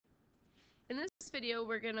In this video,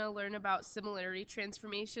 we're going to learn about similarity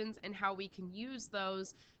transformations and how we can use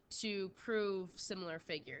those to prove similar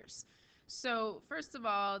figures. So first of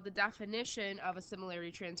all, the definition of a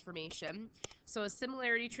similarity transformation. So a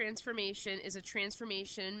similarity transformation is a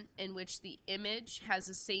transformation in which the image has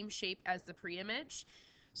the same shape as the pre-image.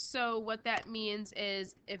 So what that means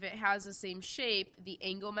is if it has the same shape, the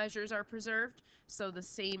angle measures are preserved. So the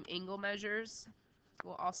same angle measures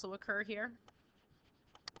will also occur here.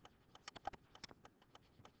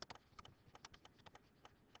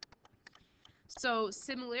 So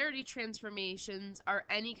similarity transformations are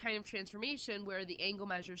any kind of transformation where the angle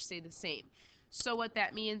measures stay the same. So what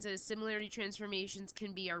that means is similarity transformations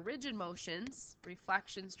can be our rigid motions,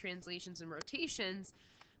 reflections, translations, and rotations,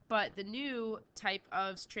 but the new type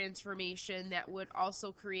of transformation that would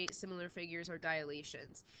also create similar figures are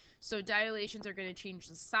dilations. So dilations are going to change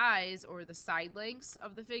the size or the side lengths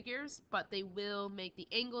of the figures, but they will make the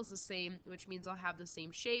angles the same, which means they'll have the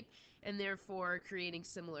same shape and therefore creating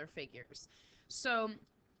similar figures. So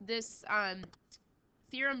this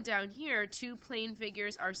theorem down here, two plane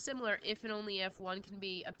figures are similar if and only if one can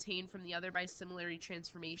be obtained from the other by similarity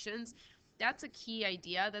transformations. That's a key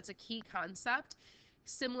idea. That's a key concept,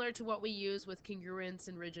 similar to what we use with congruence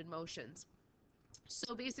and rigid motions.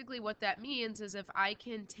 So basically what that means is if I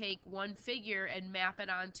can take one figure and map it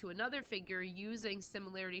onto another figure using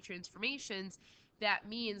similarity transformations, that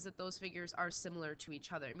means that those figures are similar to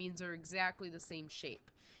each other. It means they're exactly the same shape.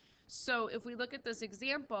 So if we look at this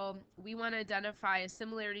example, we want to identify a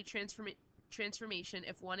similarity transformation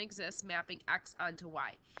if one exists mapping x onto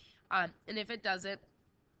y. And if it doesn't,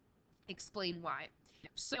 explain why.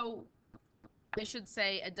 So I should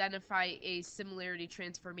say identify a similarity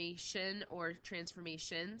transformation or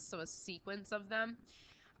transformations, so a sequence of them.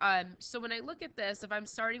 So when I look at this, if I'm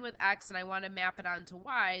starting with x and I want to map it onto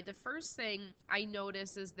y, the first thing I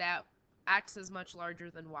notice is that x is much larger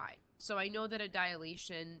than y. So I know that a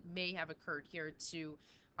dilation may have occurred here to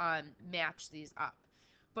match these up.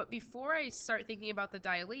 But before I start thinking about the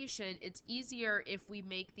dilation, it's easier if we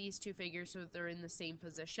make these two figures so that they're in the same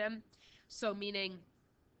position. So meaning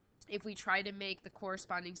if we try to make the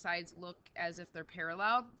corresponding sides look as if they're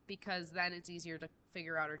parallel, because then it's easier to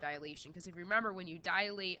figure out our dilation. Because if you remember, when you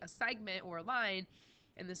dilate a segment or a line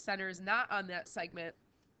and the center is not on that segment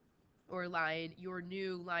or line, your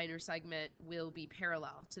new line or segment will be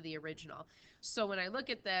parallel to the original. So when I look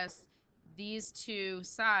at this, these two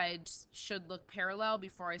sides should look parallel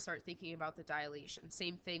before I start thinking about the dilation.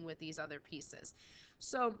 Same thing with these other pieces.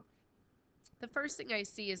 So the first thing I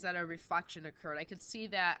see is that a reflection occurred. I could see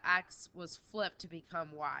that x was flipped to become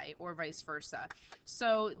y, or vice versa.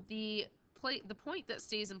 So the point that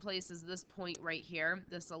stays in place is this point right here,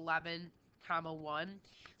 this 11, 1.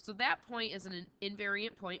 So that point is an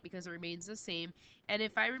invariant point because it remains the same. And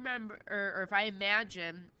if I remember, or if I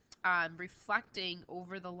imagine reflecting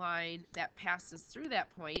over the line that passes through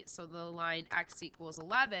that point, so the line x equals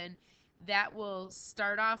 11, that will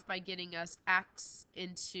start off by getting us x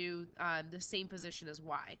into the same position as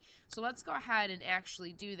y. So let's go ahead and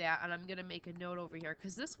actually do that, and I'm going to make a note over here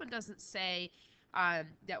because this one doesn't say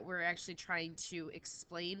that we're actually trying to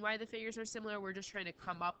explain why the figures are similar. We're just trying to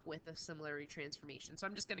come up with a similarity transformation. So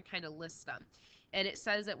I'm just going to kind of list them. And it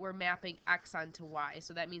says that we're mapping x onto y.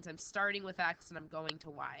 So that means I'm starting with x and I'm going to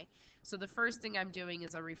y. So the first thing I'm doing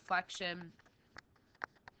is a reflection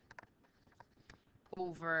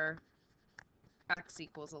over x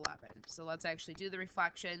equals 11. So let's actually do the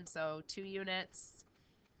reflection. So 2 units.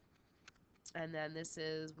 And then this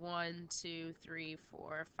is 1, 2, 3,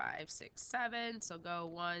 4, 5, 6, 7. So go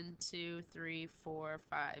 1, 2, 3, 4,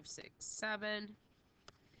 5, 6, 7.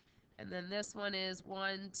 And then this one is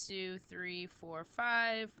 1, 2, 3, 4,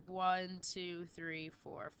 5. 1, 2, 3,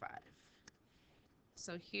 4, 5.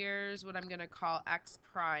 So here's what I'm going to call x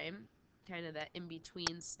prime, kind of that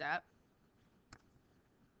in-between step.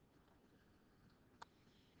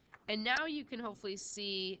 And now you can hopefully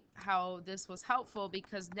see how this was helpful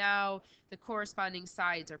because now the corresponding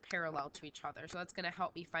sides are parallel to each other. So that's going to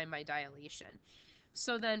help me find my dilation.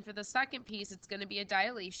 So then for the second piece, it's going to be a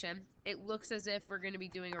dilation. It looks as if we're going to be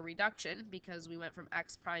doing a reduction because we went from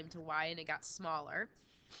x prime to y and it got smaller.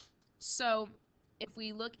 So if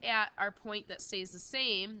we look at our point that stays the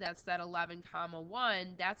same, that's that 11,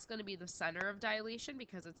 1, that's going to be the center of dilation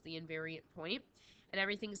because it's the invariant point, and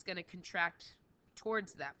everything's going to contract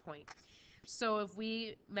towards that point. So if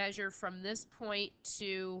we measure from this point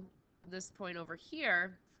to this point over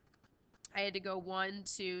here, I had to go 1,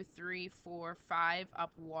 2, 3, 4, 5,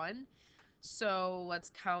 up 1. So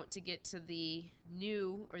let's count to get to the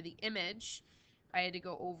new, or the image. I had to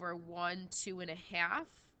go over 1, 2.5,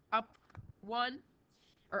 up 1.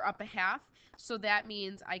 or up a half. So that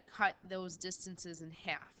means I cut those distances in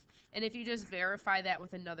half. And if you just verify that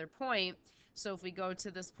with another point, so if we go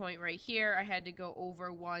to this point right here, I had to go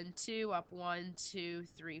over 1, 2, up 1, 2,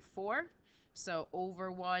 3, 4. So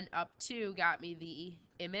over 1, up 2 got me the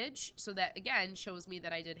image. So that, again, shows me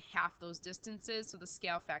that I did half those distances, so the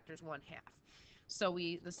scale factor is 1/2. So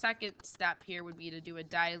the second step here would be to do a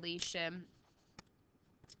dilation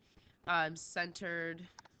centered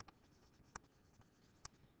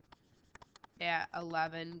at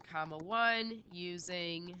 11,1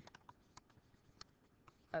 using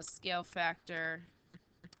a scale factor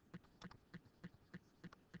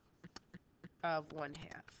of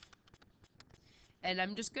 1/2. And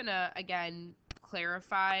I'm just gonna, again,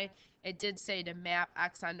 clarify. It did say to map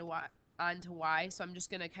X onto Y, so I'm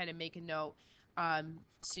just gonna kind of make a note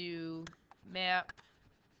to map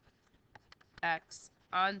X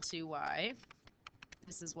onto Y.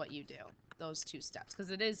 This is what you do, those two steps,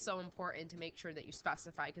 because it is so important to make sure that you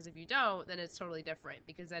specify, because if you don't, then it's totally different,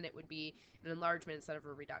 because then it would be an enlargement instead of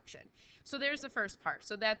a reduction. So there's the first part.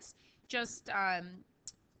 So that's just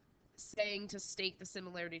saying to state the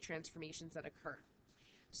similarity transformations that occur.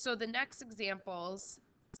 So the next examples,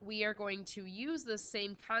 we are going to use the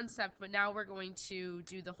same concept, but now we're going to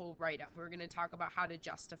do the whole write-up. We're going to talk about how to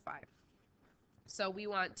justify. So we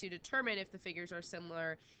want to determine if the figures are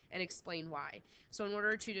similar and explain why. So in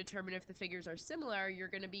order to determine if the figures are similar, you're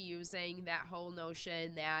going to be using that whole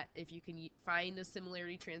notion that if you can find a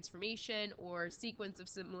similarity transformation or sequence of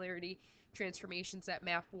similarity transformations that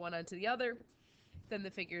map one onto the other, then the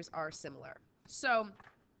figures are similar. So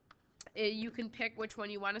you can pick which one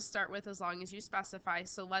you want to start with as long as you specify.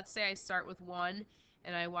 So let's say I start with 1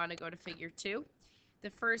 and I want to go to figure 2. The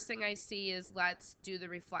first thing I see is let's do the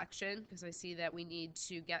reflection, because I see that we need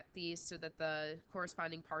to get these so that the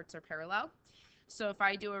corresponding parts are parallel. So if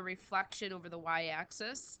I do a reflection over the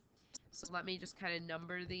y-axis, so let me just kind of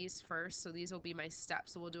number these first. So these will be my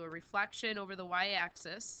steps. So we'll do a reflection over the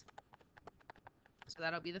y-axis. So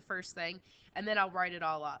that'll be the first thing. And then I'll write it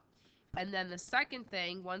all up. And then the second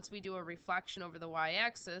thing, once we do a reflection over the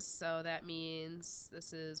y-axis, so that means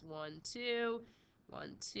this is 1, 2,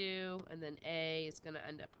 1, 2, and then A is going to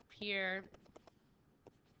end up here.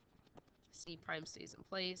 C prime stays in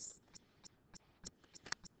place.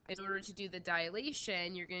 In order to do the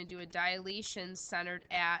dilation, you're going to do a dilation centered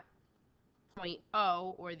at point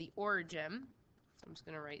O, or the origin. So I'm just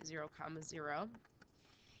going to write 0, 0.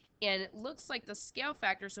 And it looks like the scale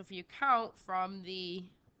factor, so if you count from the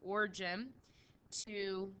origin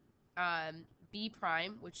to B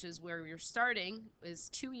prime, which is where you're starting, is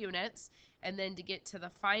 2 units. And then to get to the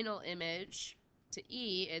final image, to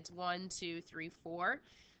E, it's 1, 2, 3, 4.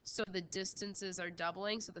 So the distances are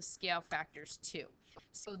doubling, so the scale factor is 2.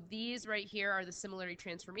 So these right here are the similarity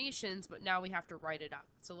transformations, but now we have to write it up.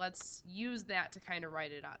 So let's use that to kind of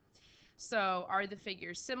write it up. So are the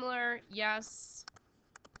figures similar? Yes.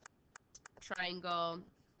 Triangle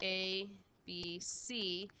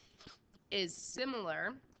ABC is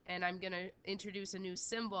similar, and I'm going to introduce a new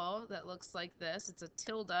symbol that looks like this. It's a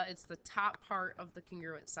tilde. It's the top part of the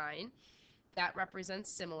congruent sign. That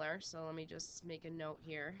represents similar, so let me just make a note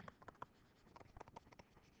here.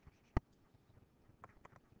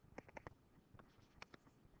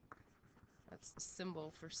 That's the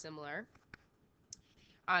symbol for similar.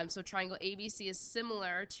 So triangle ABC is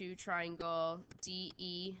similar to triangle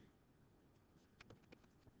DE.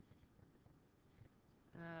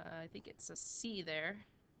 I think it's a C there.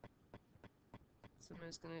 So I'm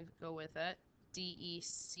just going to go with it.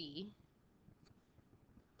 DEC.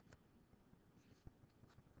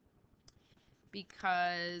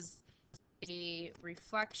 Because a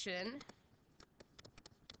reflection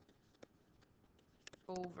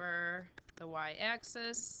over the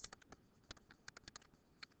y-axis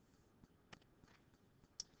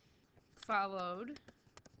followed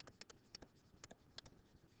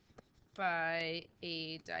by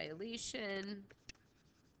a dilation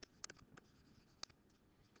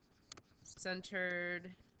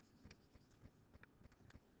centered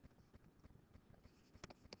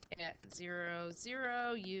at 0,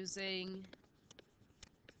 0 using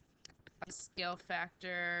a scale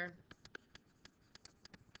factor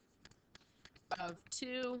of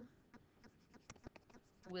 2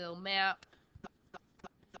 will map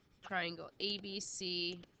triangle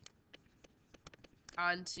ABC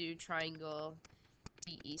onto triangle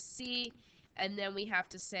DEC. And then we have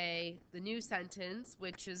to say the new sentence,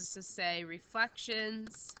 which is to say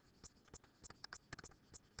reflections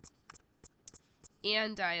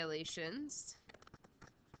and dilations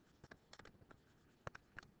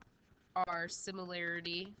are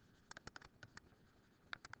similarity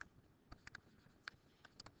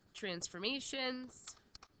transformations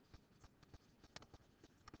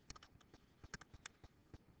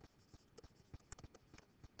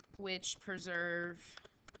which preserve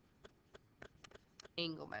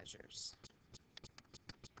angle measures.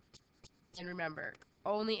 And remember,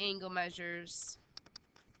 only angle measures,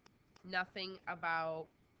 nothing about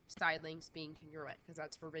side lengths being congruent, because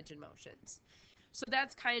that's for rigid motions. So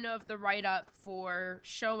that's kind of the write-up for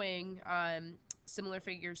showing similar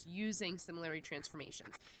figures using similarity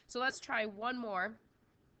transformations. So let's try one more.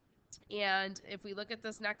 And if we look at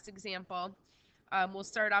this next example, we'll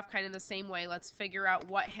start off kind of the same way. Let's figure out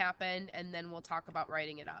what happened, and then we'll talk about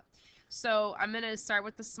writing it up. So I'm going to start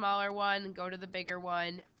with the smaller one and go to the bigger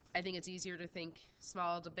one. I think it's easier to think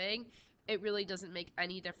small to big. It really doesn't make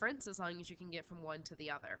any difference as long as you can get from one to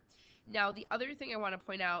the other. Now, the other thing I want to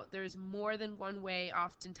point out, there's more than one way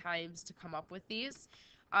oftentimes to come up with these.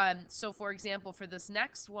 So for example, for this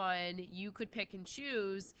next one, you could pick and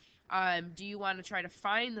choose. Do you want to try to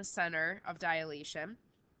find the center of dilation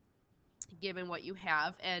given what you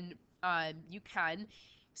have? And you can.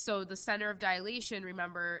 So the center of dilation,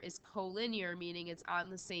 remember, is collinear, meaning it's on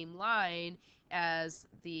the same line as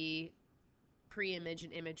the pre-image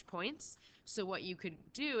and image points. So what you could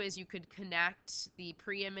do is you could connect the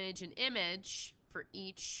pre-image and image for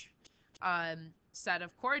each set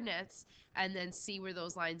of coordinates and then see where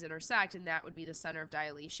those lines intersect, and that would be the center of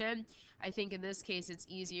dilation. I think in this case it's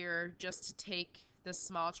easier just to take the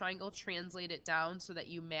small triangle, translate it down so that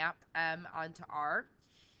you map M onto R,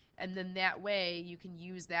 and then that way you can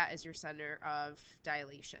use that as your center of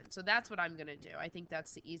dilation. So that's what I'm going to do. I think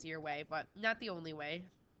that's the easier way, but not the only way.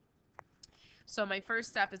 So my first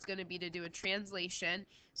step is going to be to do a translation.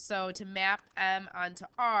 So to map M onto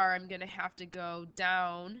R, I'm going to have to go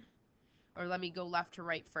down, or let me go left to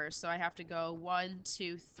right first. So I have to go 1,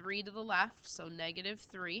 2, 3 to the left, so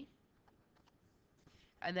 -3.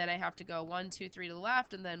 And then I have to go 1, 2, 3 to the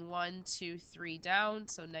left, and then 1, 2, 3 down,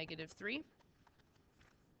 so -3.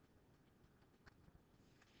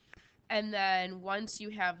 And then once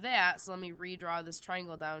you have that, so let me redraw this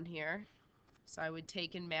triangle down here. So I would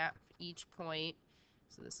take and map each point.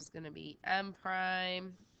 So this is going to be M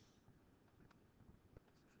prime.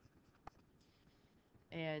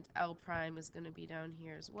 And L prime is going to be down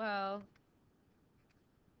here as well.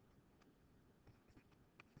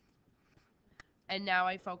 And now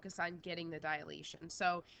I focus on getting the dilation.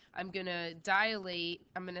 So I'm going to dilate,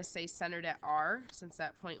 I'm going to say centered at R, since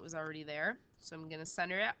that point was already there. So I'm going to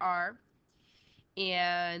center at R.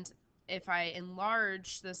 And if I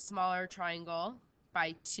enlarge the smaller triangle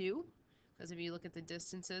by 2, because if you look at the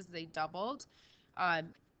distances, they doubled.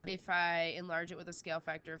 If I enlarge it with a scale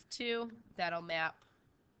factor of 2, that'll map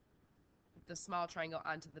the small triangle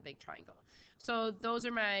onto the big triangle. So those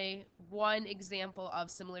are my one example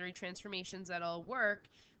of similarity transformations that'll work.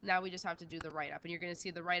 Now we just have to do the write-up, and you're going to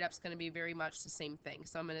see the write-up's going to be very much the same thing.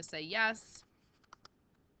 So I'm going to say yes,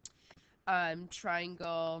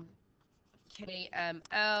 triangle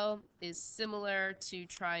KML is similar to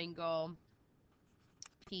triangle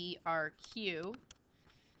PRQ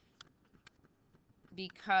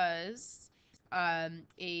because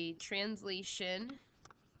a translation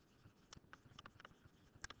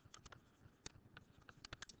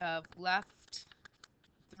of left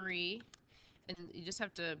 3, and you just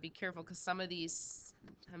have to be careful because some of these,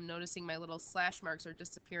 I'm noticing my little slash marks are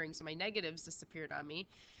disappearing, so my negatives disappeared on me,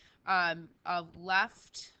 of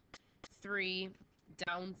left 3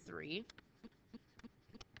 down 3.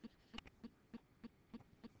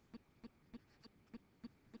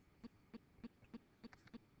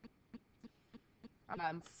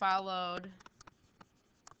 Followed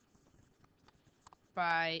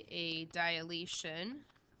by a dilation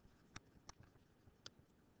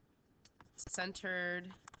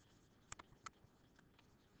centered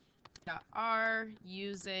R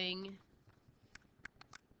using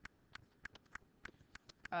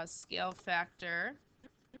a scale factor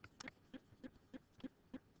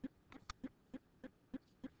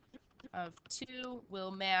of 2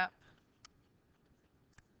 will map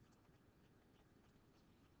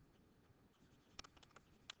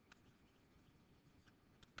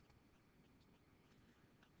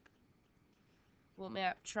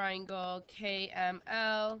triangle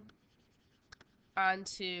KML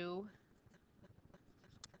onto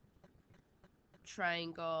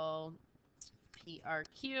triangle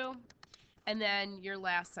PRQ. And then your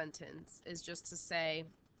last sentence is just to say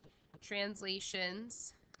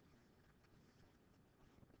translations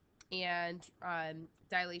and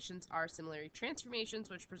dilations are similarity transformations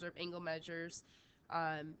which preserve angle measures,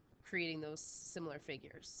 creating those similar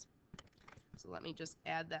figures. So let me just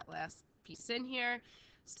add that last piece in here.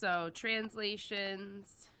 So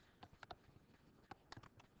translations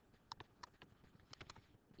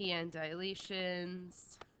and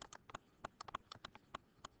dilations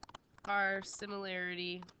are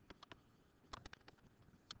similarity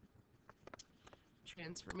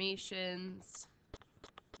transformations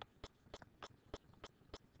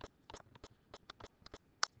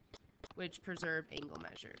which preserve angle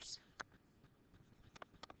measures.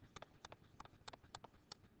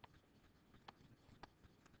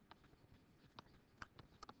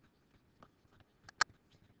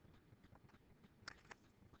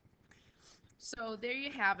 So there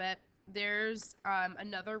you have it. There's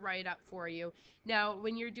another write-up for you. Now,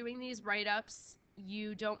 when you're doing these write-ups,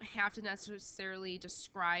 you don't have to necessarily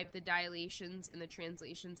describe the dilations and the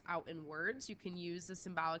translations out in words. You can use the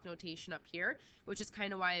symbolic notation up here, which is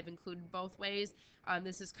kind of why I've included both ways.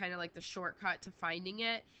 This is kind of like the shortcut to finding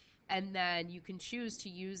it. And then you can choose to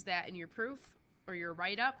use that in your proof or your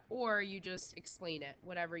write-up, or you just explain it,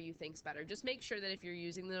 whatever you think's better. Just make sure that if you're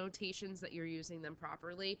using the notations that you're using them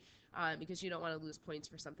properly, because you don't want to lose points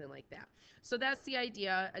for something like that. So that's the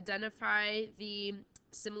idea. Identify the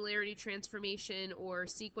similarity transformation or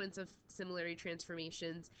sequence of similarity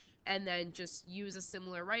transformations, and then just use a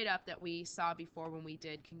similar write-up that we saw before when we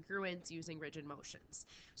did congruence using rigid motions.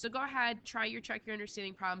 So go ahead, try your check your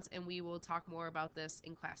understanding problems, and we will talk more about this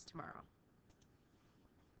in class tomorrow.